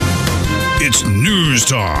It's news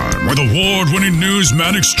time with award-winning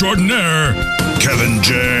newsman extraordinaire, Kevin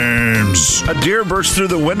James. A deer bursts through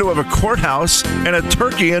the window of a courthouse and a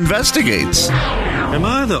turkey investigates. Am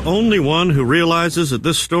I the only one who realizes that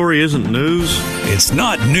this story isn't news? It's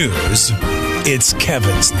not news. It's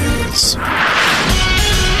Kevin's news.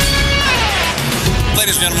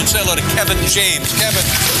 Ladies and gentlemen, say hello to Kevin James.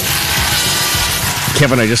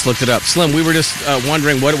 Kevin, I just looked it up. Slim, we were just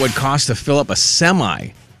wondering what it would cost to fill up a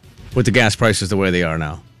semi with the gas prices the way they are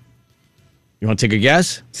now. You want to take a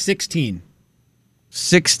guess? 16.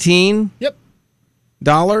 16? Yep.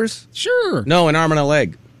 Dollars? Sure. No, an arm and a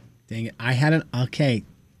leg. Dang it. I had an... Okay,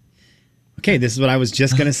 this is what I was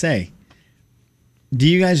just going to say. Do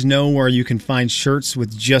you guys know where you can find shirts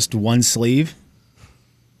with just one sleeve?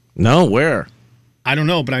 No, where? I don't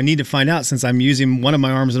know, but I need to find out since I'm using one of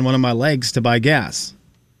my arms and one of my legs to buy gas.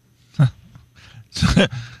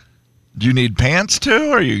 Do you need pants too,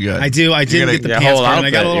 or are you good? I do. I did get the pants part, and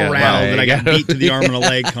I got a little rattled that I got beat to the arm and a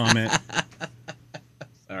leg comment.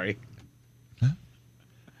 Sorry.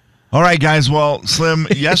 All right, guys. Well, Slim,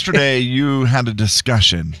 yesterday you had a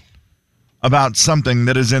discussion about something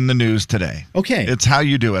that is in the news today. Okay. It's how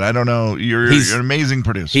you do it. I don't know. You're an amazing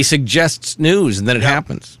producer. He suggests news, and then it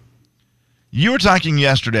happens. You were talking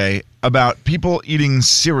yesterday about people eating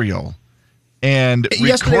cereal and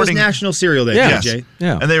yesterday was National Cereal Day, JJ.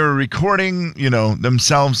 Yeah. And they were recording,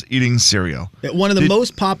 themselves eating cereal. One of the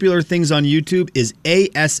most popular things on YouTube is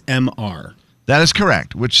ASMR. That is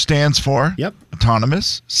correct, which stands for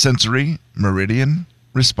Autonomous Sensory Meridian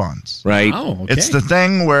Response. Right. Oh, okay. It's the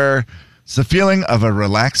thing where it's the feeling of a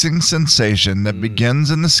relaxing sensation that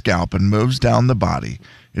begins in the scalp and moves down the body.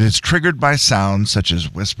 It is triggered by sounds such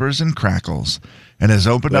as whispers and crackles and has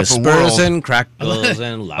opened up a world whispers and crackles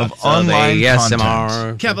and lots of online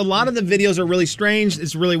ASMR. Kev, a lot of the videos are really strange.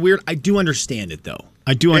 It's really weird. I do understand it, though.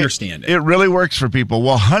 I do understand it. It really works for people.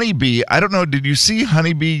 Well, Honeybee, I don't know, did you see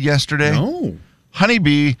Honeybee yesterday? No.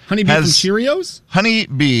 Honeybee from Cheerios?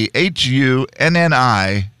 Honeybee, Hunnib.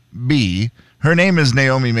 Her name is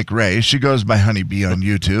Naomi McRae. She goes by Honeybee on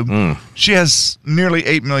YouTube. She has nearly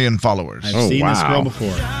 8 million followers. I've seen this girl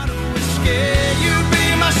before. I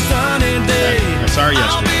saw her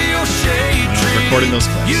yesterday. I'm recording those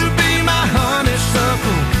clips.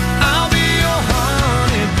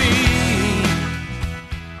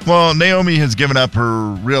 Well, Naomi has given up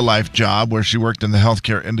her real-life job where she worked in the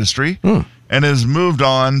healthcare industry and has moved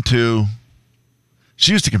on to...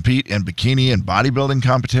 She used to compete in bikini and bodybuilding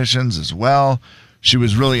competitions as well. She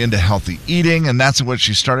was really into healthy eating, and that's what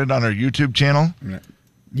she started on her YouTube channel.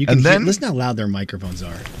 You can listen how loud their microphones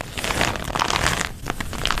are.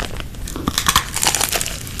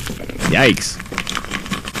 Yikes.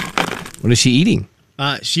 What is she eating?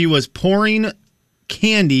 She was pouring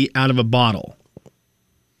candy out of a bottle.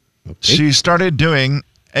 Okay. She started doing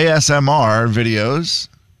ASMR videos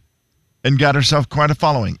and got herself quite a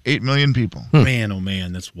following, 8 million people. Man, oh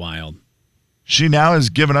man, that's wild. She now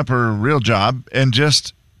has given up her real job and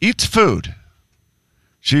just eats food.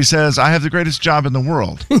 She says, I have the greatest job in the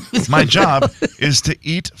world. My job is to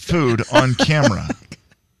eat food on camera.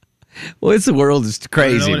 Well, the world is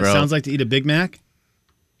crazy, you know what bro. It sounds like to eat a Big Mac?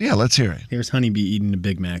 Yeah, let's hear it. Here's Honeybee eating a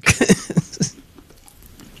Big Mac.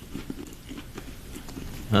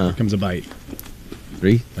 Here comes a bite.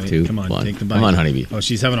 3, 2, Come on, 1. take the bite. Come on, Honeybee. Oh,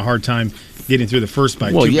 she's having a hard time getting through the first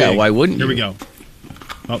bite. Well, Too yeah, big. why wouldn't Here you? we go.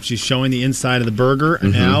 Oh, she's showing the inside of the burger,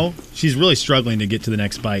 and now she's really struggling to get to the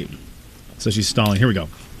next bite. So she's stalling. Here we go.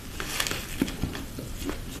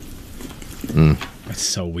 That's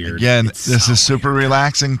so weird. Again, this is super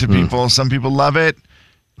relaxing to people. Some people love it.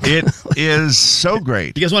 It is so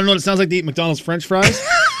great. You guys want to know what it sounds like to eat McDonald's French fries?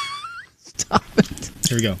 Stop it.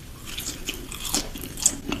 Here we go.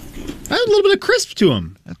 I had a little bit of crisp to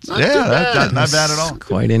them. That's not bad at all.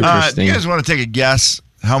 Quite interesting. You guys want to take a guess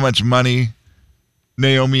how much money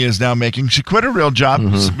Naomi is now making? She quit her real job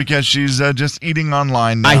because she's just eating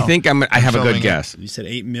online now. I think I have a good guess. You said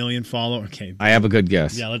 8 million followers. Okay. I have a good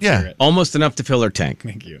guess. Yeah, let's hear it. Almost enough to fill her tank.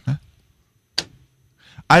 Thank you.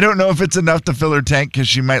 I don't know if it's enough to fill her tank because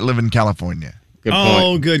she might live in California. Good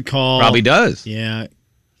point. Good call. Probably does. Yeah.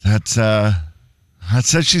 That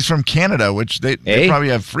says she's from Canada, which they probably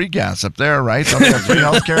have free gas up there, right? Don't they have free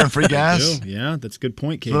healthcare and free gas? Yeah, that's a good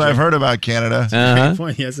point, KJ. That's what I've heard about Canada. Good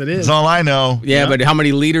point. Yes, it is. That's all I know. Yeah, but how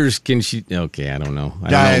many liters can she... Okay, I don't know. I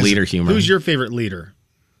don't know liter humor. Who's your favorite leader?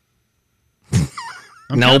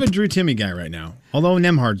 I'm kind of a Drew Timmy guy right now. Although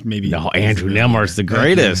Nemhard's maybe... No, Andrew Nemhard's the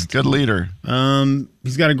greatest. Good leader.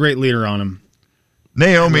 He's got a great leader on him.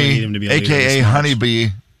 Naomi, need him to be a leader a.k.a. this much. Honeybee,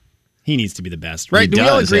 He needs to be the best, right? He Do we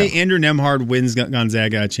all does, agree yeah. Andrew Nemhard wins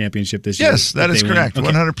Gonzaga a championship this year? Yes, that if is they win? correct. Okay.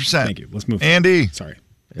 100%. Thank you. Let's move on. Andy. Sorry.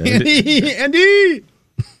 Andy!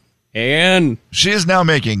 And She is now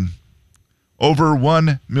making over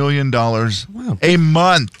 $1 million a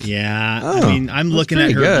month. Yeah. Oh, I mean, I'm looking at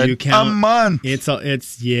pretty her good. view count. A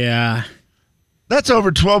month. Yeah. That's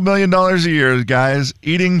over $12 million a year, guys,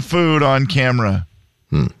 eating food on camera.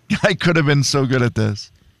 I could have been so good at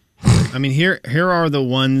this. I mean, here are the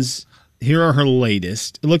ones. Here are her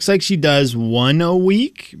latest. It looks like she does one a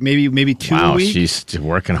week, maybe two a wow, week. she's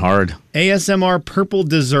working hard. ASMR purple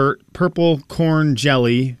dessert, purple corn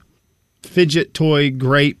jelly, fidget toy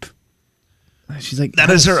grape. She's like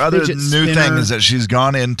That is her other fidget new spinner, thing is that she's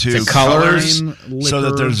gone into The colors, slime, so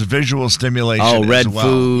that liquor. there's visual stimulation. Oh, red as well.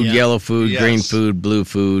 food, Yeah. yellow food, Yes. green food, blue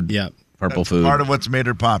food, Yep. purple That's food. part of what's made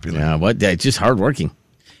her popular. Yeah, it's just hardworking.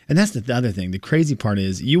 And that's the other thing. The crazy part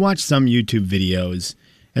is you watch some YouTube videos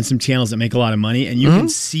and some channels that make a lot of money, and you can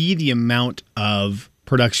see the amount of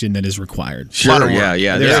production that is required. Sure, lot of work. yeah.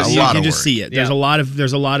 Yeah, There's- a you lot can of just work. see it. There's Yeah. a lot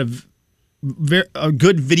of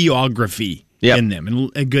good videography Yep. in them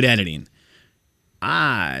and good editing.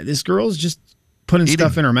 This girl's just putting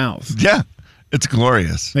stuff in her mouth. Yeah, it's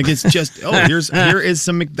glorious. Like it's just here is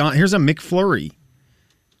some here's a McFlurry.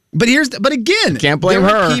 But again, Can't blame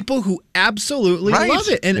there are her. people who absolutely Right. love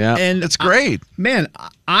it, and Yeah. and It's great.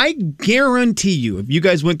 I guarantee you, if you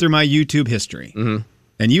guys went through my YouTube history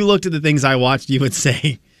and you looked at the things I watched, you would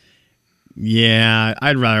say, "Yeah,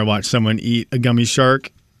 I'd rather watch someone eat a gummy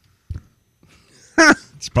shark."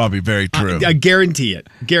 It's probably very true. I guarantee it.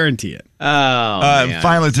 Guarantee it. Man,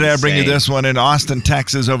 Finally, today I bring you insane. this one in Austin,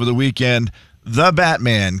 Texas over the weekend. The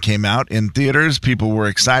Batman came out in theaters. People were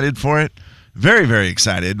excited for it. Very, very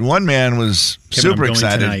excited. One man was Kevin, super I'm going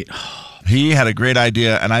excited. tonight. He had a great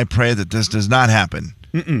idea, and I pray that this does not happen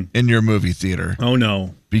in your movie theater. Oh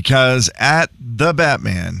no. Because at The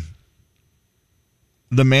Batman,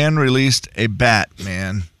 the man released a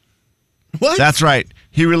Batman. What? That's right.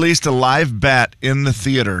 He released a live bat in the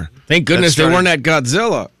theater. Thank goodness That they started- weren't at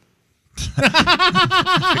Godzilla.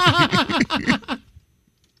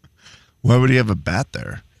 Why would he have a bat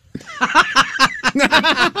there?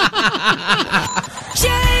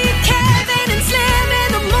 Jay, Kevin, and Slim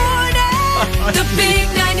in the morning. The big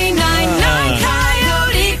 99.9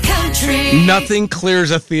 Coyote Country. Nothing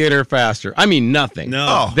clears a theater faster. I mean, nothing.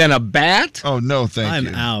 No. Than a bat? Oh, no, thank I'm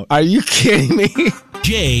you. out. Are you kidding me?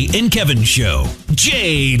 Jay and Kevin Show.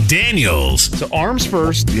 Jay Daniels. So arms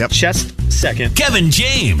first, Yep. chest second. Kevin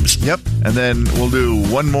James. Yep. And then we'll do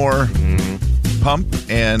one more pump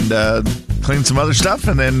and clean some other stuff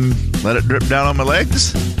and then let it drip down on my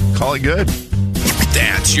legs. Call it good.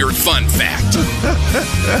 That's your fun fact.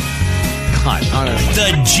 God, honestly.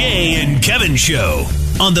 The Jay and Kevin Show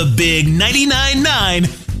on the big 99.9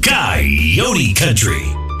 Coyote Country.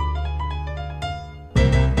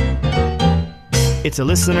 It's a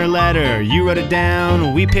listener letter. You wrote it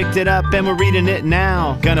down. We picked it up and we're reading it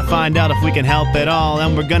now. Gonna find out if we can help at all.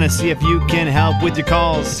 And we're gonna see if you can help with your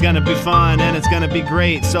calls. It's gonna be fun and it's gonna be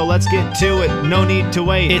great. So let's get to it. No need to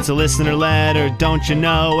wait. It's a listener letter, don't you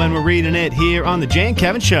know? And we're reading it here on the Jay and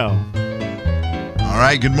Kevin Show. All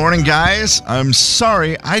right. Good morning, guys. I'm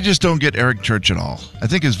sorry. I just don't get Eric Church at all. I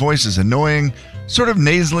think his voice is annoying, sort of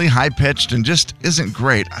nasally, high-pitched, and just isn't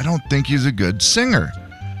great. I don't think he's a good singer.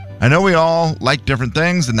 I know we all like different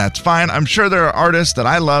things, and that's fine. I'm sure there are artists that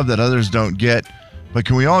I love that others don't get, but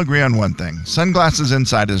can we all agree on one thing? Sunglasses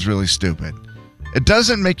inside is really stupid. It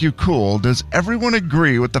doesn't make you cool. Does everyone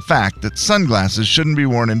agree with the fact that sunglasses shouldn't be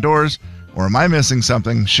worn indoors, or am I missing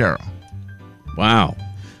something? Cheryl. Wow.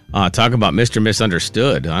 Talk about Mr.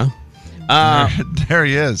 Misunderstood, huh? There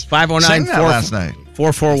he is. 509 Sang that last night.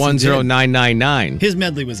 4410999. His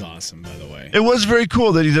medley was awesome, by the way. It was very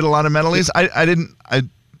cool that he did a lot of medleys. I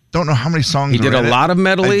don't know how many songs He did were a in it. lot of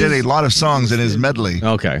medleys? I did a lot of songs in his medley.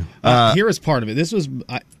 Okay. Here is part of it. This was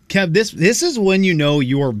Kev. This is when you know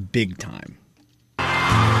you're big time.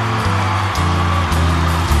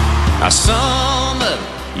 Some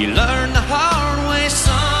you learn the hard way,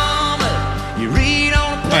 some you read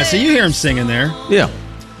on a All right, so you hear him singing there. Yeah.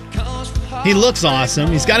 He looks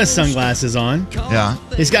awesome. He's got his sunglasses on. Yeah.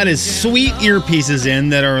 He's got his sweet earpieces in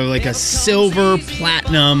that are like a silver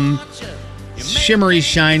platinum, shimmery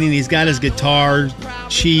shining. He's got his guitar,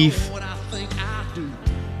 Chief.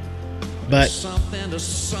 But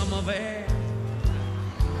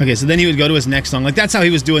okay, so then he would go to his next song. Like that's how he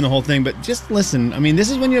was doing the whole thing. But just listen. I mean, this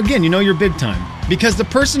is when you know you're big time because the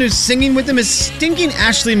person who's singing with him is stinking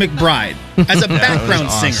Ashley McBride as a background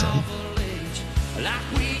awesome. singer.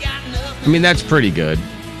 I mean, that's pretty good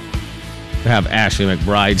to have Ashley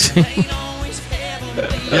McBride sing.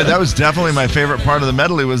 Yeah, that was definitely my favorite part of the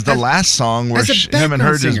medley was the last song where as a him and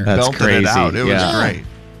her background just singer. That's belted it crazy, out. It was yeah. great.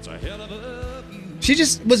 She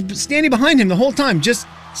just was standing behind him the whole time, just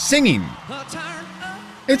singing.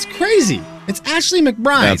 It's crazy. It's Ashley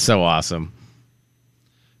McBride. That's so awesome.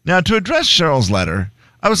 Now, to address Cheryl's letter,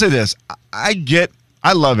 I would say this.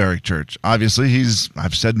 I love Eric Church. Obviously,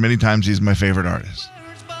 I've said many times he's my favorite artist.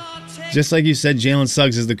 Just like you said, Jalen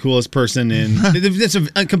Suggs is the coolest person in. That's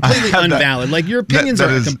a completely invalid. Like, your opinions That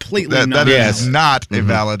are is- completely that not is valid. not a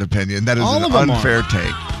valid opinion. That is All an of them are. unfair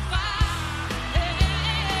take.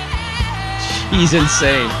 He's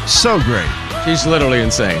insane. So great. She's literally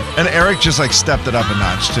insane. And Eric just like stepped it up a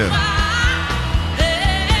notch too.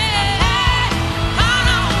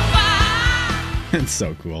 It's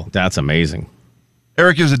so cool. That's amazing.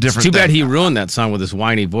 Eric is a different Too bad thing. he ruined that song with his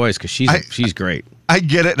whiny voice because she's great. I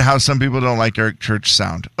get it how some people don't like Eric Church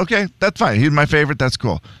sound. Okay, that's fine. He's my favorite. That's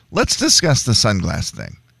cool. Let's discuss the sunglass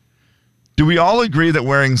thing. Do we all agree that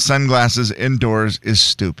wearing sunglasses indoors is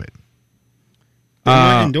stupid? They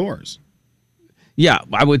were indoors. Yeah,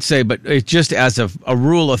 I would say, but it's just as a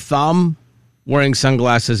rule of thumb, wearing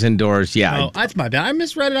sunglasses indoors, yeah. Oh, that's my bad. I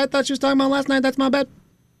misread it. I thought she was talking about last night. That's my bad.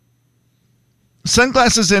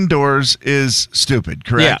 Sunglasses indoors is stupid,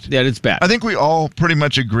 correct? Yeah, it's bad. I think we all pretty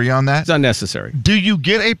much agree on that. It's unnecessary. Do you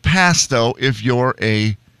get a pass, though, if you're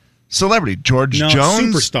a celebrity? George No,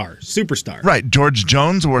 Jones? superstar. Right. George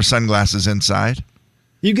Jones wore sunglasses inside.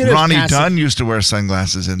 You get a Ronnie pass Dunn used to wear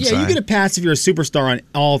sunglasses inside. Yeah, you get a pass if you're a superstar on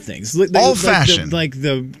all things. All fashion. Like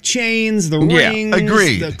the chains, the Yeah, rings,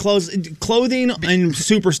 agreed. the clothes. Clothing and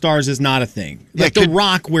superstars is not a thing. Like Yeah, The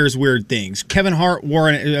Rock wears weird things. Kevin Hart wore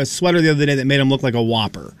a sweater the other day that made him look like a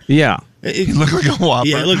Whopper. Yeah. He looked like a Whopper.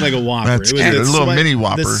 Yeah, it looked like a Whopper. That's It was cute. the A little mini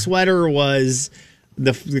Whopper. The sweater was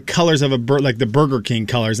the colors of like the Burger King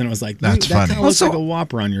colors, and it was like That's that funny. kind of looks Also, like a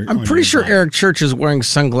Whopper on your. I'm on pretty your sure body. Eric Church is wearing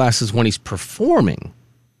sunglasses when he's performing.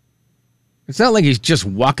 It's not like he's just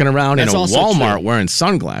walking around That's in a also Walmart true. wearing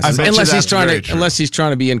sunglasses. I bet you Unless he's that's trying very to, true. unless he's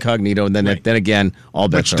trying to be incognito, and then then again, all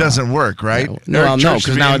bets Which are doesn't off. work, right? No, Eric no, Church, to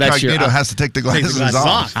 'cause be now that's your- incognito has to take the glasses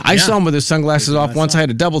off. I saw him with his sunglasses off once. I had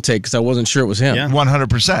a double take because I wasn't sure it was him. Yeah.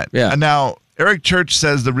 100%. Yeah. And now, Eric Church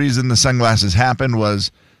says the reason the sunglasses happened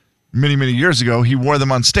was many, many years ago, he wore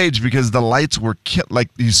them on stage because the lights were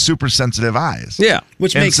like these super sensitive eyes. Yeah.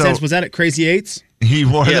 Which And makes so- sense. Was that at Crazy Eights? He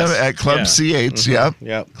wore Yes. them at Club Yeah. CH. Yep.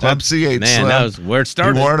 Yep. Club CH. Man, Slim. that was where it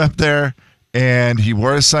started. He wore it up there, and he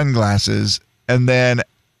wore his sunglasses. And then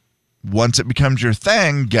once it becomes your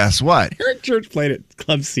thing, guess what? Eric Church played at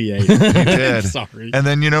Club CA. He did. Sorry. And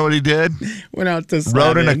then you know what he did? Went out to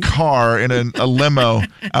Rode in a Slab Inn. car in a limo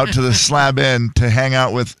out to the Slab Inn to hang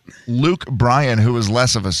out with Luke Bryan, who was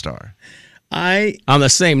less of a star. On the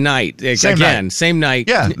same night. Same night.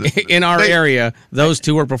 Yeah. In our They- area, those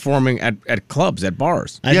two were performing at clubs, at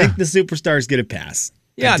bars. I Yeah. think the superstars get a pass.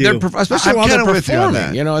 Yeah, I do. especially I'm while they're kinda with you on performing.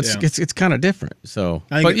 that. You know, it's Yeah. it's kind of different. So,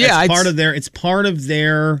 I think but yeah, it's part of their. It's part of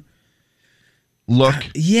their. Look.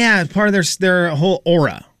 Yeah, part of their whole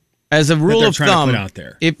aura. as a rule they're of trying to thumb, put out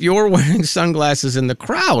there. if you're wearing sunglasses in the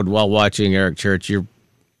crowd while watching Eric Church, you're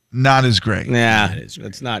Not as great.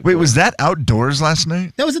 it's not. Wait, cool. was that outdoors last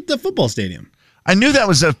night? That was at the football stadium. I knew that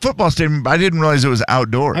was a football stadium, but I didn't realize it was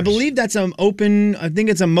outdoors. I believe that's open. I think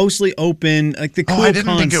it's a mostly open, like the cool I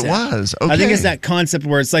didn't think it concept. was. I think it's Okay. that concept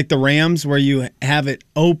where it's like the Rams, where you have it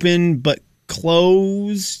open but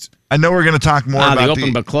closed. I know we're going to talk more the about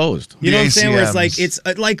open but closed. You know what I'm saying? Where it's ACMs.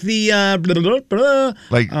 like like the blah, blah, blah,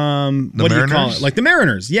 Like the what do you call Mariners? it? Like the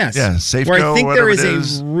Mariners, yes. Yeah, Safeco, where I think there whatever is it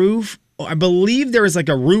is. a roof. I believe there is like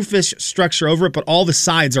a roofish structure over it, but all the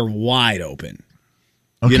sides are wide open.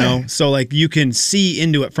 Okay. You know, so like you can see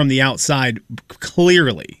into it from the outside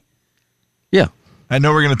clearly. Yeah. I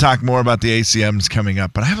know we're going to talk more about the ACMs coming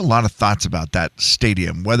up, but I have a lot of thoughts about that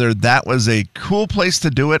stadium, whether that was a cool place to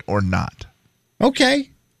do it or not. Okay.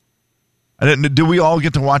 Do we all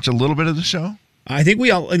get to watch a little bit of the show? I think we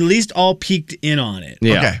all at least all peeked in on it.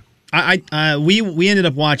 Yeah. Okay. We ended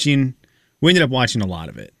up watching a lot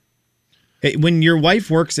of it. When your wife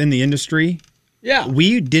works in the industry, Yeah.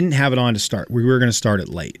 we didn't have it on to start. We were going to start it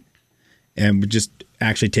late and just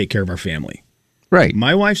actually take care of our family. Right.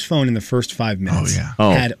 My wife's phone in the first 5 minutes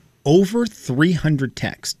Oh. had over 300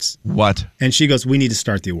 texts. What? And she goes, "We need to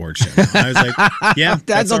start the award show." I was like, "Yeah,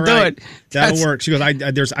 that's That'll all do right. it. That'll That's- work." She goes,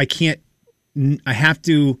 I can't. I have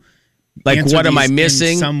to. Like, answer what am I these in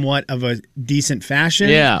missing? somewhat of a decent fashion.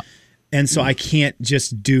 Yeah. And so I can't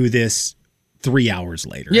just do this 3 hours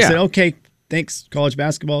later. Yeah. I said, "Okay, thanks, college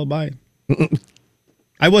basketball. Bye."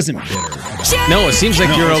 I wasn't bitter. No, it seems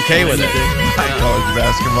like you're okay with it. College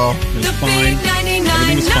basketball. It was The fine. big 99.9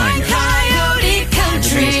 Everything was fine, guys. Coyote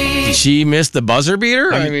Country. Did she miss the buzzer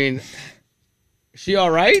beater? I mean, is she all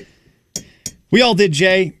right? We all did,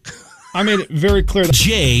 Jay. I made it very clear.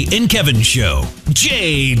 Jay and Kevin Show.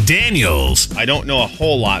 Jay Daniels. I don't know a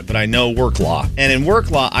whole lot, but I know work law. And in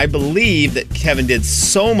work law, I believe that Kevin did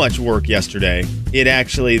so much work yesterday, it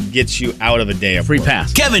actually gets you out of a day of Free work.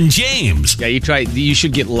 pass. Kevin James. Yeah, you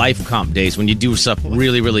should get life comp days. When you do stuff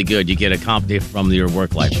really, really good, you get a comp day from your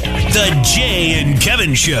work life. The Jay and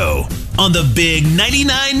Kevin Show on the Big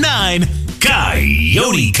 99.9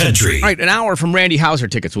 Coyote Country. All right, an hour from Randy Hauser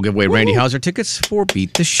tickets. We'll give away Randy Hauser tickets for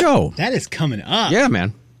Beat the Show. That is coming up. Yeah,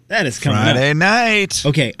 man. That is coming up. Friday night.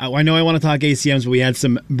 Okay, I know I want to talk ACMs, but we had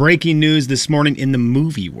some breaking news this morning in the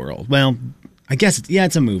movie world. Well, I guess,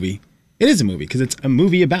 it's a movie. It is a movie because it's a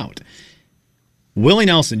movie about Willie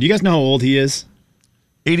Nelson. Do you guys know how old he is?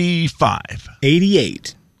 85.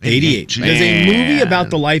 88. 88. Does Does a movie about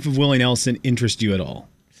the life of Willie Nelson interest you at all?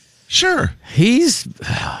 Sure. He's,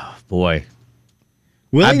 boy.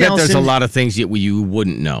 Willie I bet Nelson, there's a lot of things you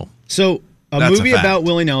wouldn't know. So, That's a movie fact. about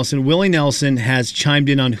Willie Nelson. Willie Nelson has chimed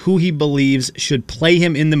in on who he believes should play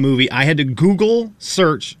him in the movie. I had to Google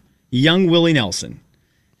search young Willie Nelson.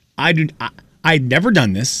 I'd never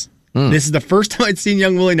done this. This is the first time I'd seen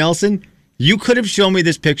young Willie Nelson. You could have shown me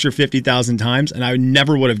this picture 50,000 times, and I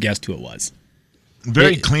never would have guessed who it was.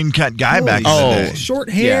 Very clean-cut guy back in the day. Short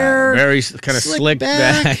hair. Yeah, very kind of slick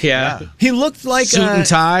back. Yeah. He looked like Suit and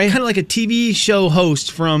tie. kind of like a TV show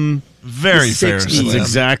host from Very the fair 60s. That's slim.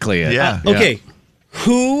 exactly it. Yeah. Okay,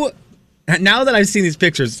 who? Now that I've seen these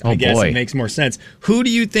pictures, I guess boy. it makes more sense. Who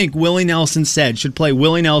do you think Willie Nelson said should play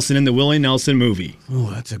Willie Nelson in the Willie Nelson movie?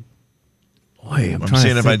 Oh, that's a boy. I'm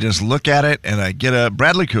seeing if I just look at it and I get a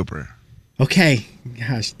Bradley Cooper. Okay,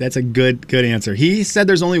 gosh, that's a good answer. He said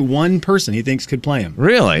there's only one person he thinks could play him.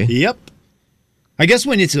 Really? Yep. I guess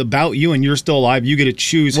when it's about you and you're still alive, you get to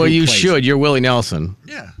choose. Well, who you plays should. You're Willie Nelson.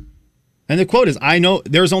 Yeah. And the quote is, "I know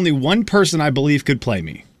there's only one person I believe could play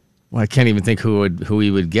me. Well, I can't even think who he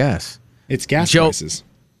would guess. It's gas Joe- prices.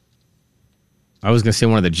 I was going to say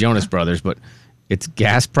one of the Jonas Brothers, but it's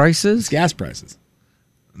gas prices? It's gas prices.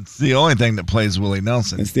 It's the only thing that plays Willie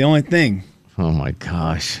Nelson. It's the only thing. Oh, my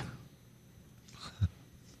gosh.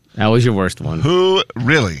 That was your worst one. Who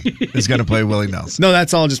really is going to play Willie Nelson? No,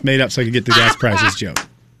 that's all just made up so I could get the gas prices joke.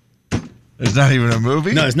 There's not even a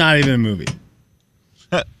movie? No, it's not even a movie.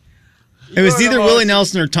 It was either Willie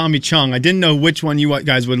Nelson or Tommy Chong. I didn't know which one you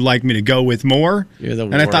guys would like me to go with more. You're the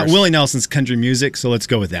and I thought worst. Willie Nelson's country music, so let's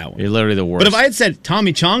go with that one. You're literally the worst. But if I had said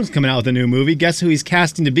Tommy Chong's coming out with a new movie, guess who he's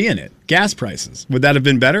casting to be in it? Gas prices. Would that have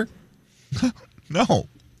been better? No.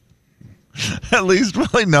 At least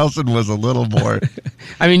Willie Nelson was a little more.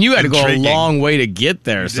 I mean, you had to go a intriguing. long way to get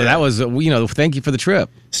there, so that was, thank you for the trip.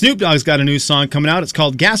 Snoop Dogg's got a new song coming out. It's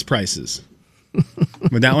called Gas Prices.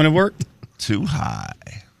 Would that one have worked? Too high.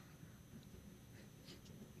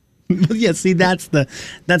 Yeah, see, that's the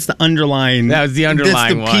underlying. That was the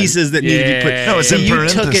underlying That's the pieces that need to be put. Yeah. No, it's See, in you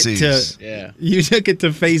took it parentheses. to you took it to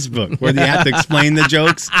Facebook where they have to explain the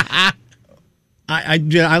jokes.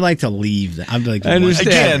 I like to leave that. I'm like, I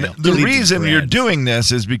understand. Again, the reason you're doing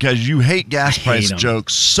this is because you hate gas price 'em.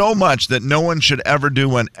 jokes so much that no one should ever do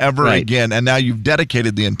one ever Right. again, and now you've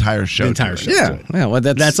dedicated the entire show. the entire to it. show. Yeah. to it. Yeah, well,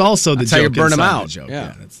 That's also the that's joke. how you burn them inside out. the joke.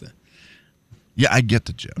 Yeah. That's the. Yeah, I get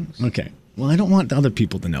the jokes. Okay. Well, I don't want the other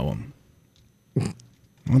people to know them.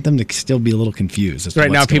 I want them to still be a little confused. As to Right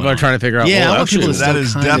now, what's people going are trying to figure out, Yeah, well, I want people actually, to That still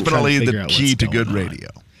is kinda try to definitely figure the out key what's to going good on. radio.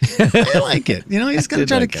 I like it. You just got to did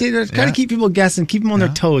try like to keep people guessing, keep them on their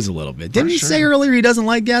toes a little bit. Didn't he say earlier he doesn't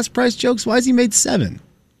like gas price jokes? Why has he made 7?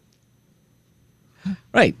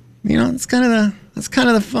 Right. That's kind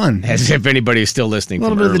of the fun. As if anybody is still listening A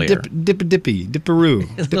little from bit earlier. of the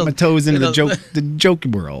dipperoo. Dip my toes into the joke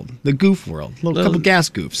world, the goof world. A couple gas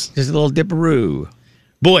goofs. Just a little dipperoo.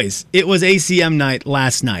 Boys, it was ACM night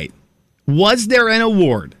last night. Was there an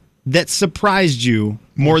award that surprised you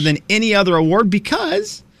more than any other award?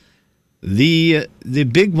 Because one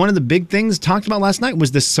of the big things talked about last night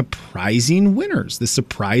was the surprising winners, the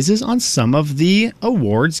surprises on some of the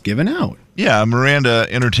awards given out. Yeah, Miranda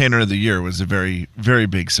Entertainer of the Year was a very, very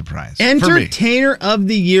big surprise for me. Entertainer of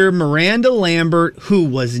the Year, Miranda Lambert, who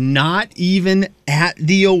was not even at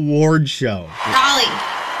the award show. Raleigh.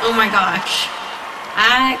 Oh my gosh.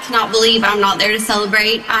 I cannot believe I'm not there to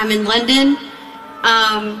celebrate. I'm in London.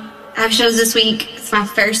 I have shows this week. It's my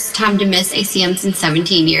first time to miss ACM since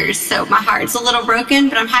 17 years. So my heart's a little broken,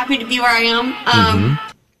 but I'm happy to be where I am.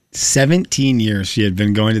 17 years she had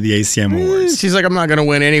been going to the ACM Awards. She's like, I'm not going to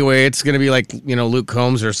win anyway. It's going to be like, Luke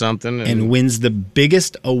Combs or something. And wins the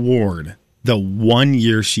biggest award the 1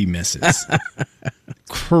 year she misses.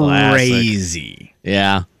 Crazy.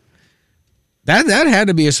 Yeah. That had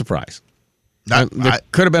to be a surprise. There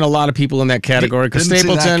could have been a lot of people in that category because Didn't see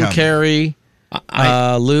that Stapleton, coming. Carrie,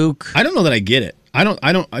 Luke. I don't know that I get it. I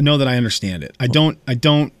don't know that I understand it. I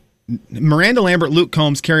don't. Miranda Lambert, Luke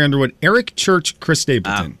Combs, Carrie Underwood, Eric Church, Chris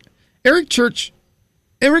Stapleton. Eric Church,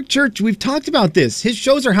 we've talked about this. His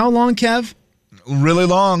shows are how long, Kev? Really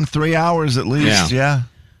long, 3 hours at least. Yeah.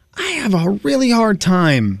 I have a really hard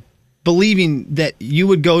time believing that you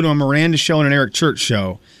would go to a Miranda show and an Eric Church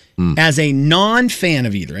show as a non-fan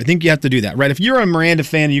of either. I think you have to do that, right? If you're a Miranda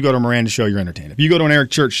fan and you go to a Miranda show, you're entertained. If you go to an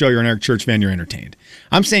Eric Church show, you're an Eric Church fan, you're entertained.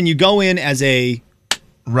 I'm saying you go in as a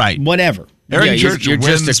whatever. Eric Church you're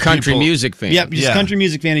just wins a country people. music fan. Yep, just a country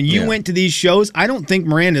music fan, and you went to these shows. I don't think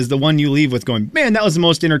Miranda is the one you leave with going, man, that was the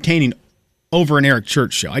most entertaining over an Eric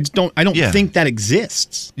Church show. I don't think that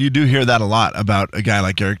exists. You do hear that a lot about a guy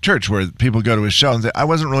like Eric Church, where people go to his show and say, I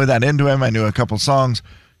wasn't really that into him. I knew a couple songs.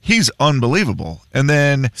 He's unbelievable. And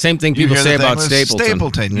then same thing you people hear say the thing about with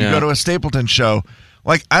Stapleton. You go to a Stapleton show.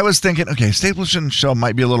 Like, I was thinking, okay, Stapleton show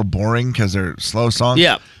might be a little boring because they're slow songs.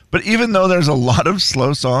 Yeah. But even though there's a lot of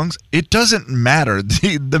slow songs, it doesn't matter.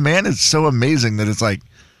 The man is so amazing that it's like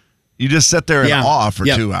you just sit there in awe for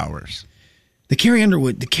 2 hours. The Carrie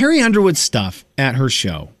Underwood stuff at her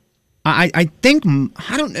show. I think,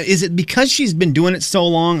 I don't know, is it because she's been doing it so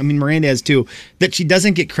long, I mean, Miranda has too, that she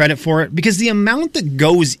doesn't get credit for it? Because the amount that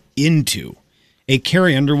goes into a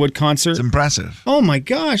Carrie Underwood concert. It's impressive. Oh my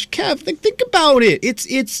gosh, Kev, think about it.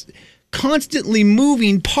 It's constantly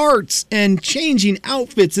moving parts and changing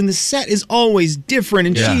outfits, and the set is always different,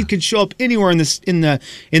 and she could show up anywhere in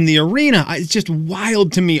the arena. It's just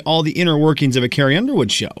wild to me, all the inner workings of a Carrie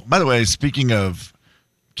Underwood show. By the way, speaking of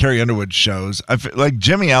Carrie Underwood shows, I feel like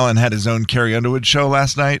Jimmy Allen had his own Carrie Underwood show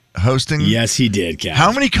last night hosting. Yes, he did, Kev.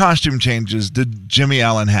 How many costume changes did Jimmy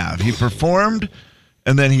Allen have? He performed,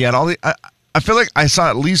 and then he had all the... I feel like I saw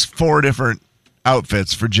at least 4 different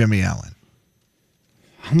outfits for Jimmy Allen.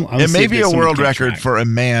 It may be a world record for a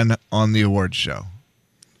man on the awards show.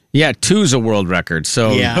 Yeah, 2's a world record. So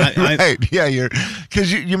right, yeah,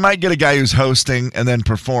 because you might get a guy who's hosting and then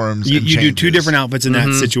performs. You do 2 different outfits in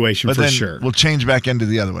that situation, but for then sure. We'll change back into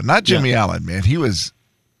the other one. Not Jimmy Allen, man.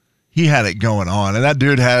 He had it going on, and that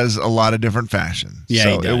dude has a lot of different fashions. Yeah,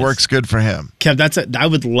 so he does. It works good for him. Kev, I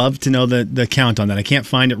would love to know the count on that. I can't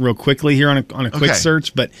find it real quickly here on a quick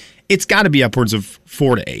search, but it's got to be upwards of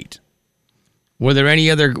 4 to 8. Were there any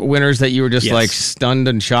other winners that you were just like stunned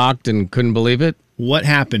and shocked and couldn't believe it? What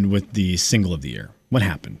happened with the single of the year? What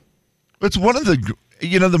happened? It's one of the,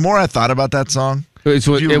 the more I thought about that song. It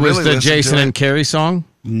was the Jason and Carrie song?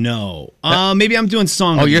 No. Maybe I'm doing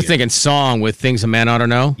song. Oh, you're thinking song with Things a Man Ought to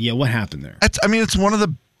Know? Yeah, what happened there? It's one of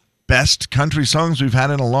the best country songs we've had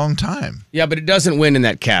in a long time. Yeah, but it doesn't win in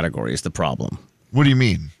that category is the problem. What do you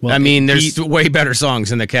mean? Well, I mean, there's way better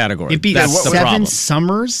songs in the category. It beat That's the 7 problem.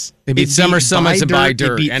 Summers. It beat Summer Summers and Buy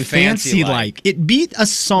Dirt It beat and Fancy Like. It beat a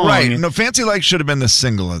song. Right. No, Fancy Like should have been the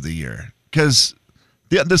single of the year because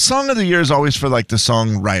the song of the year is always for like the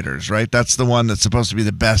songwriters, right? That's the one that's supposed to be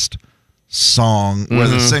the best song where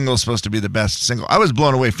the single is supposed to be the best single. I was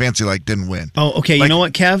blown away Fancy Like didn't win. Oh, okay. You know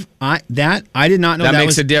what, Kev? I did not know that makes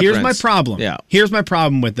was a difference. Here's my problem. Yeah. Here's my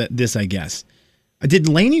problem with this, I guess. Did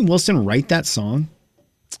Lainey Wilson write that song?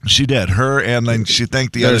 She did. Her and then she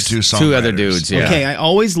thanked the other 2 songwriters. 2 other dudes, yeah. Okay, I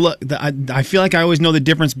always look. I feel like I always know the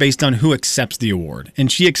difference based on who accepts the award,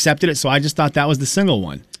 and she accepted it, so I just thought that was the single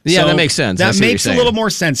one. Yeah, so that makes sense. That makes a little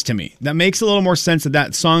more sense to me. That makes a little more sense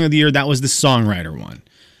that song of the year, that was the songwriter one.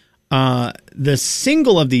 The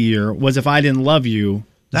single of the year was If I Didn't Love You,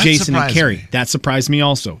 That Jason and surprised Carrie. me. That surprised me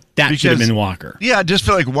also. That should have been Walker. Yeah, I just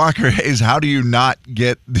feel like Walker Hayes, how do you not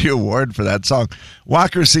get the award for that song?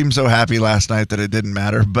 Walker seemed so happy last night that it didn't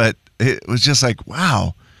matter, but it was just like,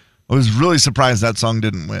 wow. I was really surprised that song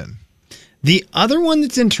didn't win. The other one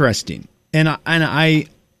that's interesting, the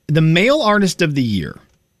male artist of the year.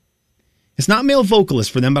 It's not male vocalist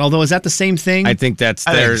for them, but although is that the same thing? I think that's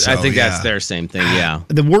theirs. I think that's their same thing. Yeah.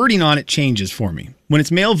 The wording on it changes for me. When it's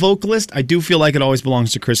male vocalist, I do feel like it always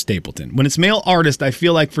belongs to Chris Stapleton. When it's male artist, I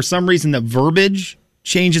feel like for some reason the verbiage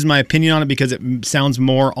changes my opinion on it because it sounds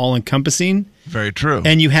more all-encompassing. Very true.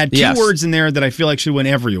 And you had 2 words in there that I feel like should win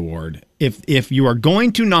every award. If you are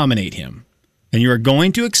going to nominate him, and you are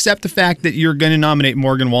going to accept the fact that you're going to nominate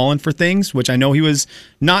Morgan Wallen for things, which I know he was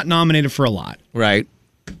not nominated for a lot. Right.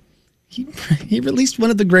 He released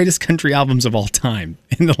one of the greatest country albums of all time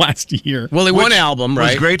in the last year. Well, he won album, right?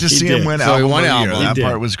 It was great to see him win album of the year. That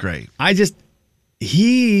part was great.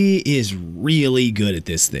 He is really good at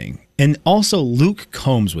this thing. And also Luke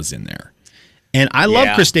Combs was in there. And I love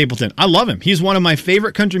Yeah. Chris Stapleton. I love him. He's one of my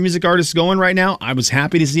favorite country music artists going right now. I was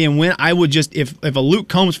happy to see him win. I would just, if a Luke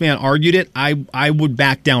Combs fan argued it, I would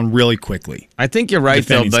back down really quickly. I think you're right,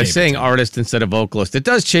 though, Defending by Stapleton. saying artist instead of vocalist. It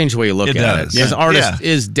does change the way you look It at does. it. Because Yeah. artist Yeah.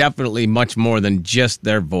 is definitely much more than just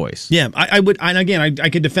their voice. Yeah, I would. And again, I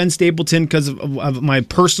could defend Stapleton because of my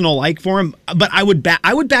personal like for him. But I would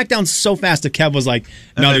back down so fast if Kev was like,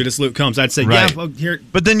 "No, dude, it's Luke Combs." I'd say, Right. "Yeah, well, here."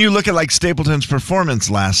 But then you look at like Stapleton's performance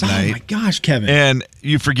last Oh night. my gosh, Kevin! And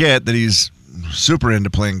you forget that he's super into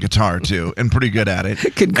playing guitar too, and pretty good at it.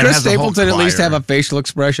 Can And Chris has a whole Stapleton at least choir. have a facial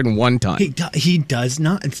expression one time? He does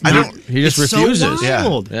not. It's I not. don't- He just it's refuses. So Yeah.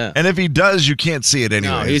 wild. Yeah. And if he does, you can't see it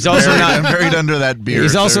anyway. he's also not- buried under that beard.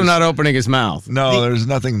 He's also There's- not opening his mouth. No, there's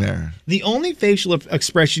nothing there. The only facial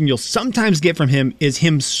expression you'll sometimes get from him is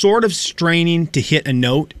him sort of straining to hit a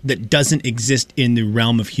note that doesn't exist in the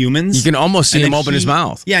realm of humans. You can almost see And him then open his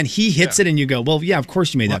mouth. Yeah, and he hits it, and you go, "Well, yeah, of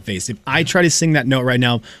course you made that face." If I try to sing that note right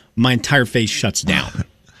now, my entire face shuts down.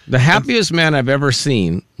 The happiest man I've ever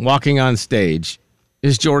seen walking on stage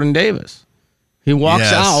is Jordan Davis. He walks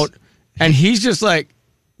Yes. out, and he's just like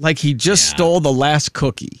he just stole the last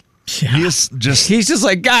cookie. He is just He's just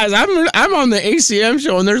like, guys, I'm on the ACM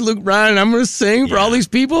show, and there's Luke Bryan, and I'm going to sing for all these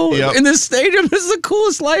people Yep. in this stadium. This is the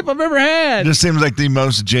coolest life I've ever had. just seems like the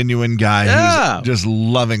most genuine guy Yeah. who's just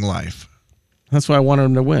loving life. That's why I wanted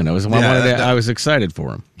him to win. I was excited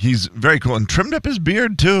for him. He's very cool and trimmed up his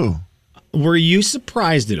beard too. Were you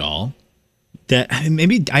surprised at all that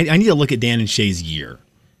maybe I need to look at Dan and Shay's year?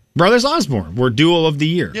 Brothers Osborne were duo of the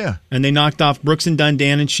year. Yeah. And they knocked off Brooks and Dunn,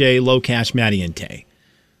 Dan and Shay, Low Cash, Maddie and Tay.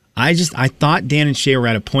 I thought Dan and Shay were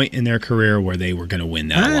at a point in their career where they were going to win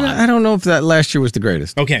that a lot. I don't know if that last year was the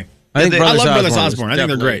greatest. Okay. I think I love Brothers was Osborne. I think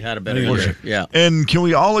they're definitely great. Had a I better think they're year. great. Yeah. And can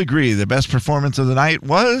we all agree the best performance of the night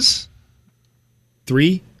was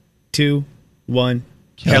 3, 2, 1.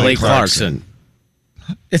 Kelly Clarkson.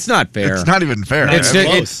 It's not fair. It's not even fair. It's close.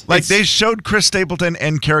 it's like they showed Chris Stapleton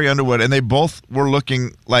and Carrie Underwood, and they both were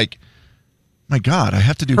looking like, my God, I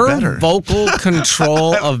have to do her better. vocal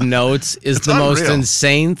control of notes is It's the most unreal.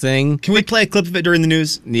 insane thing. Can we play a clip of it during the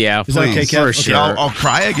news? Yeah, Is that okay, please, Kev? for Okay, sure. I'll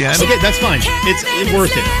cry again. Okay, that's fine. It's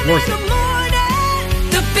worth it. Worth it.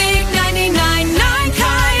 The big 99.9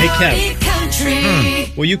 Coyote Hey, Kev.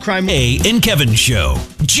 Country. Will you cry more? Jay and Kevin Show.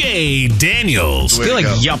 Jay Daniels. Way I feel to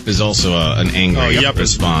like go. yup is also an angry yup is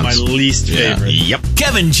response. my least Yeah. favorite. Yup.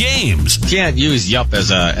 Kevin James. Can't use yup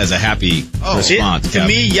as a happy response. To Kev.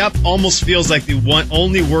 me, yup almost feels like the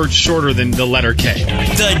only word shorter than the letter K.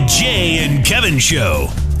 The Jay and Kevin Show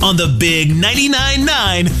on the big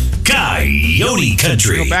 99.9 Coyote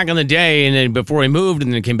Country. You know, back in the day, and then before he moved,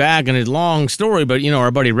 and then came back, and it's a long story. But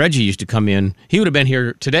our buddy Reggie used to come in. He would have been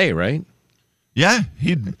here today, right? Yeah,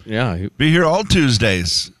 he'd Yeah, be here all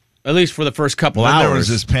Tuesdays. at least for the first couple Then hours. there was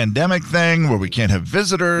this pandemic thing where we can't have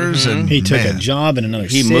visitors, and He took a man, job in another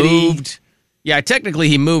he city. moved. Yeah, technically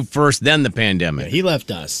he moved first, then the pandemic. He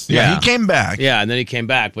left us. Yeah, Yeah. he came back. Yeah, and then he came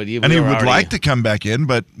back, but And he would like to come back in,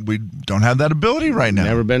 but we don't have that ability right now.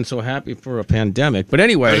 Never been so happy for a pandemic. But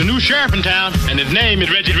anyway, There's a new sheriff in town, and his name is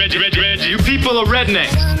Reggie. You people are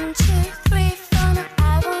rednecks.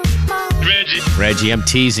 Reggie, I'm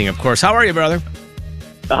teasing, of course. How are you, brother?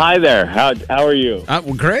 Hi there. How are you?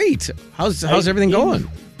 Well, great. How's everything going?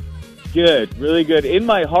 Good, really good. In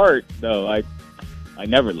my heart, though, I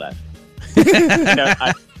never left.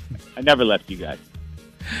 I never left you guys.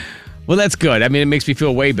 Well, that's good. I mean, it makes me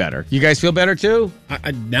feel way better. You guys feel better too?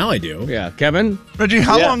 Now I do. Yeah, Kevin. Reggie,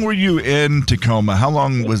 how long were you in Tacoma? How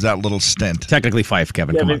long was that little stint? Technically 5,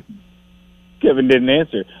 Kevin. Come on. Kevin didn't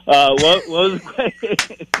answer. What was the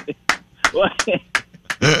question? What?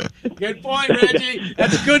 Good point, Reggie.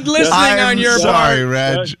 That's good listening I'm on your sorry,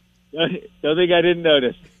 part. Reg. Don't think I didn't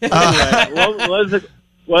notice. Anyway,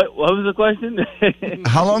 what was the question?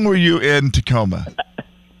 How long were you in Tacoma?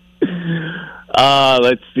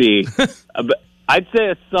 Let's see. I'd say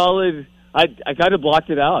a solid. I kind of blocked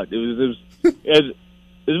it out. It was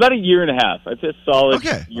about a year and a half. I'd say a solid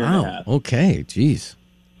year and a half. Okay. Jeez.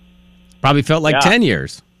 Probably felt like Yeah. 10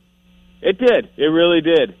 years. It did. It really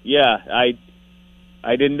did. Yeah.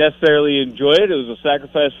 I didn't necessarily enjoy it. It was a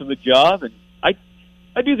sacrifice for the job, and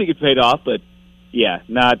I do think it paid off. But yeah,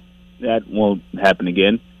 that won't happen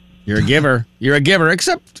again. You're a giver. You're a giver,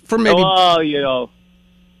 except for maybe Well, you know.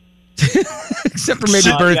 except for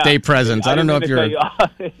maybe birthday presents. I don't know if you're I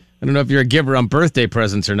don't know if you're a giver on birthday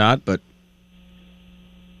presents or not, but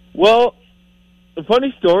Well, a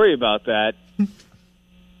funny story about that.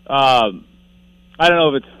 I don't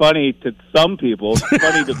know if it's funny to some people. It's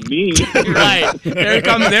funny to me. right.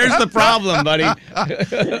 There's the problem, buddy.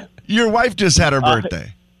 Your wife just had her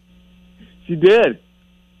birthday. She did.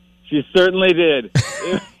 She certainly did.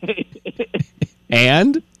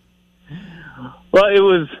 And? Well,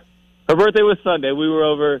 her birthday was Sunday. We were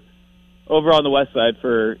over on the west side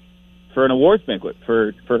for an awards banquet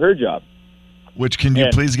for her job. Which, can you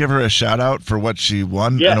please give her a shout out for what she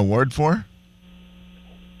won an award for?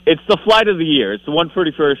 It's the flight of the year. It's the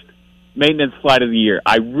 141st maintenance flight of the year.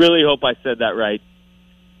 I really hope I said that right.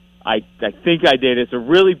 I think I did. It's a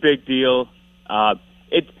really big deal. I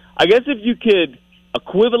guess if you could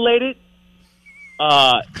equivalate it,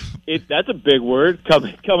 that's a big word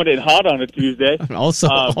coming in hot on a Tuesday. Also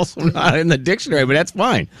not in the dictionary, but that's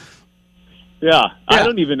fine. Yeah, I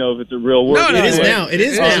don't even know if it's a real word. No, it is now. It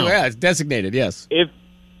is now. Yeah, it's designated. Yes. If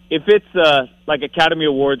it's like Academy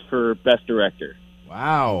Awards for Best Director.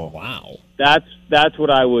 Wow. That's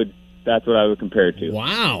what I would compare it to.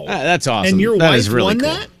 Wow. That's awesome. And your that wife is really won cool.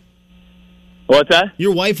 that? What's that?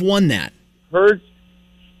 Your wife won that. Her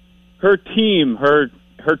team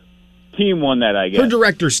won that, I guess. Her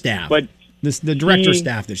director staff. But the director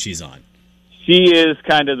staff that she's on. She is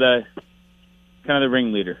kind of the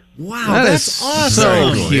ringleader. Wow, that's awesome. So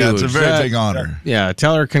Cool. huge. Yeah, it's a very big honor. Yeah,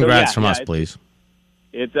 tell her congrats from us, it's- please.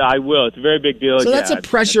 I will. It's a very big deal. So that's a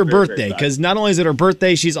pressure birthday because not only is it her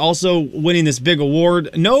birthday, she's also winning this big award.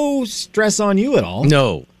 No stress on you at all.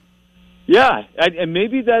 No. Yeah, and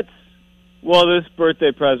maybe this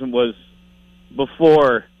birthday present was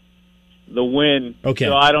before the win. Okay.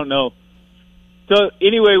 So I don't know. So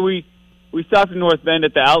anyway, we stopped in North Bend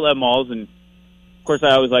at the outlet malls, and of course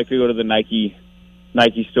I always like to go to the Nike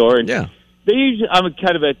store. And they usually, I'm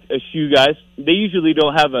kind of a shoe guy. They usually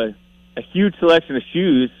don't have a huge selection of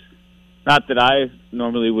shoes. Not that I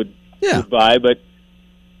normally would buy, but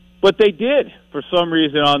they did for some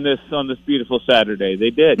reason on this beautiful Saturday.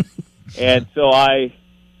 They did, and so I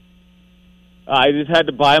just had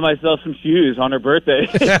to buy myself some shoes on her birthday.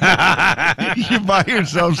 You buy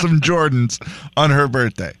yourself some Jordans on her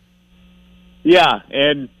birthday. Yeah,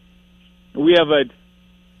 and we have a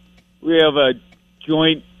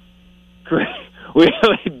joint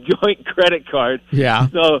credit card. Yeah.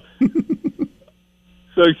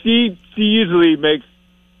 So she usually makes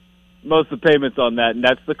most of the payments on that, and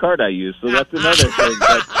that's the card I use. So that's another thing.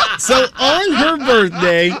 So on her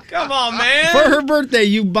birthday, come on, man. For her birthday,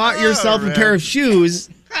 you bought yourself a pair of shoes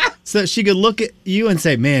so that she could look at you and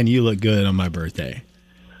say, "Man, you look good on my birthday."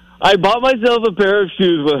 I bought myself a pair of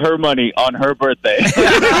shoes with her money on her birthday.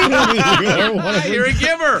 You're a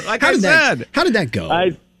giver, like I said. How did that go?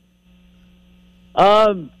 I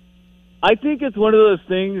think it's one of those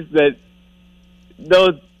things that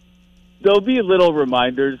there'll be little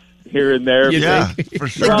reminders here and there. Yeah, for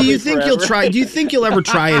sure. Like, do you think you'll try? Do you think you'll ever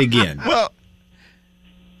try it again? Well,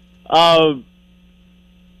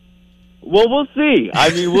 we'll see.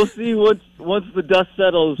 I mean, we'll see once the dust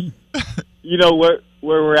settles. You know where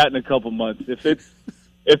we're at in a couple months. If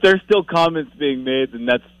there's still comments being made, then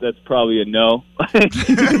that's probably a no.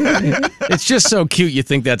 It's just so cute. You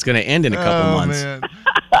think that's going to end in a couple months? Man.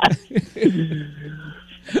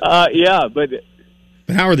 Yeah, but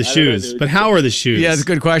how are the shoes? But how are the shoes? Yeah, it's a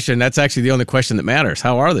good question. That's actually the only question that matters.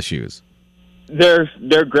 How are the shoes? They're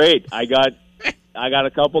great. I got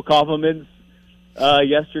a couple compliments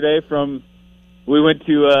yesterday from. We went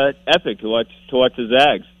to Epic to watch the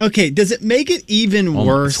Zags. Okay, does it make it even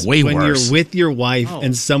worse when worse. you're with your wife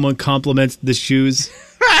and someone compliments the shoes?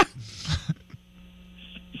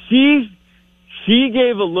 She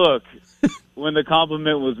gave a look when the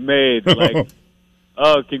compliment was made, like,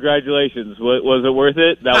 "Oh, congratulations! Was it worth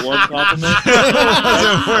it? That one compliment?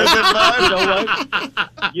 Was it worth it,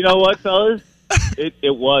 bud? You know what, fellas? It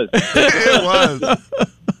was. It was.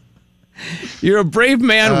 You're a brave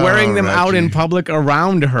man wearing them out in Reggie. public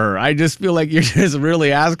around her. I just feel like you're just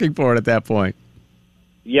really asking for it at that point.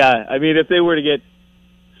 Yeah, I mean, if they were to get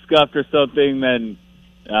scuffed or something, then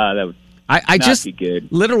that would I not just be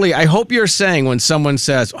good. literally, I hope you're saying when someone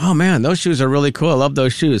says, "Oh man, those shoes are really cool. I love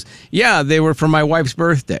those shoes." Yeah, they were for my wife's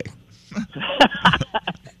birthday.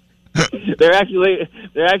 They're actually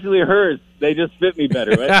hers. They just fit me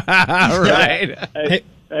better, right? Right.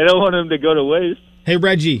 I don't want them to go to waste. Hey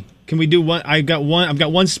Reggie, can we do one? I've got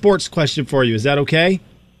one sports question for you. Is that okay?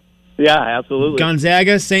 Yeah, absolutely.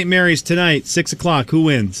 Gonzaga, St. Mary's tonight, 6:00. Who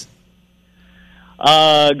wins?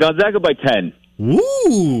 Gonzaga by 10.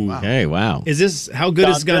 Woo! Okay, wow. Is this how good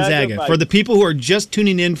is Gonzaga Gonzaga? For the people who are just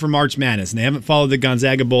tuning in for March Madness and they haven't followed the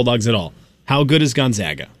Gonzaga Bulldogs at all, how good is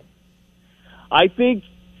Gonzaga? I think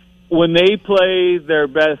when they play their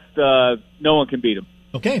best, no one can beat them.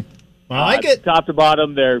 Okay, I like it. Top to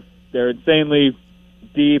bottom, they're insanely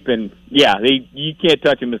deep, and yeah, you can't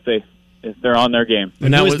touch them if they're on their game.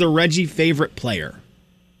 And who is the Reggie favorite player?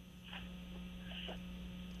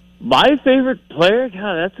 My favorite player?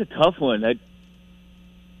 God, that's a tough one.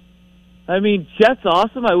 I mean, Chet's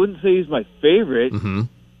awesome. I wouldn't say he's my favorite. Mm-hmm.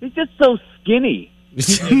 He's just so skinny.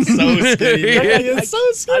 He's so skinny. He's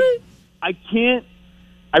so skinny.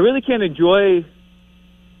 I really can't enjoy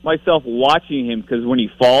myself watching him because when he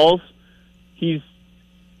falls, he's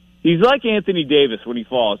like Anthony Davis when he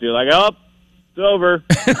falls. You're like, oh, it's over.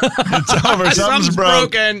 It's over. Something's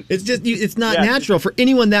broken. It's just it's not natural for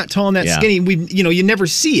anyone that tall and that skinny. You never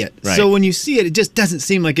see it. Right. So when you see it, it just doesn't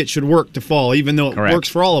seem like it should work to fall, even though it works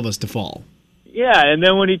for all of us to fall. Yeah, and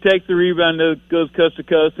then when he takes the rebound and goes coast to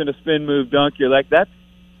coast in a spin move dunk, you're like, that's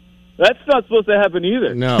not supposed to happen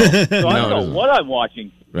either. No. So I don't know what I'm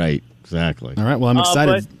watching. Right, exactly. All right, well, I'm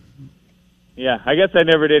excited. I guess I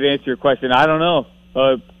never did answer your question. I don't know.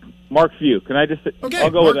 Mark Few. Can I just... Okay, I'll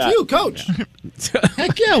go Mark with that. Few, coach.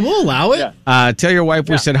 Heck yeah, we'll allow it. Yeah. Tell your wife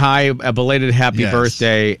we said hi, a belated happy Yes.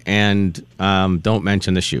 birthday, and don't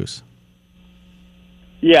mention the shoes.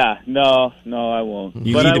 Yeah, no, I won't.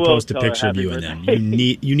 You But need I to will post a tell her picture of happy you in them.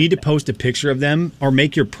 birthday. You need to post a picture of them or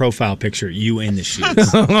make your profile picture you in the shoes.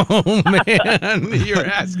 Oh, man.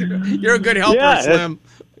 You're a good helper, Yeah, Slim.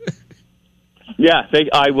 Yeah,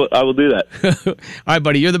 I will do that. All right,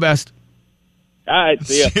 buddy, you're the best. All right,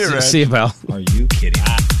 see ya. See you, pal. Are you kidding?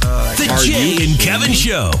 The Jay and Kevin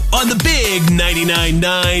Show on the Big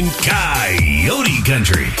 99.9 Coyote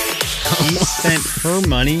Country. He spent her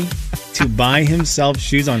money to buy himself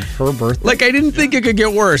shoes on her birthday. Like, I didn't think it could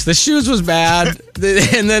get worse. The shoes was bad,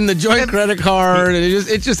 and then the joint credit card, and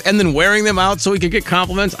it just, and then wearing them out so he could get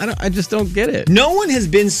compliments. I just don't get it. No one has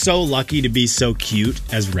been so lucky to be so cute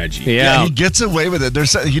as Reggie. Yeah. He gets away with it.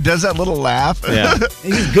 He does that little laugh. Yeah.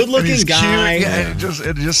 He's a good-looking He's guy. cute. Yeah,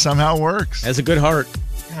 it just somehow works. Has a good heart.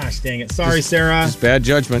 Gosh dang it. Sorry, Sarah. It's bad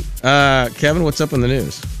judgment. Kevin, what's up in the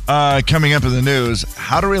news? Coming up in the news,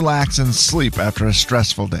 how to relax and sleep after a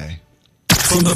stressful day.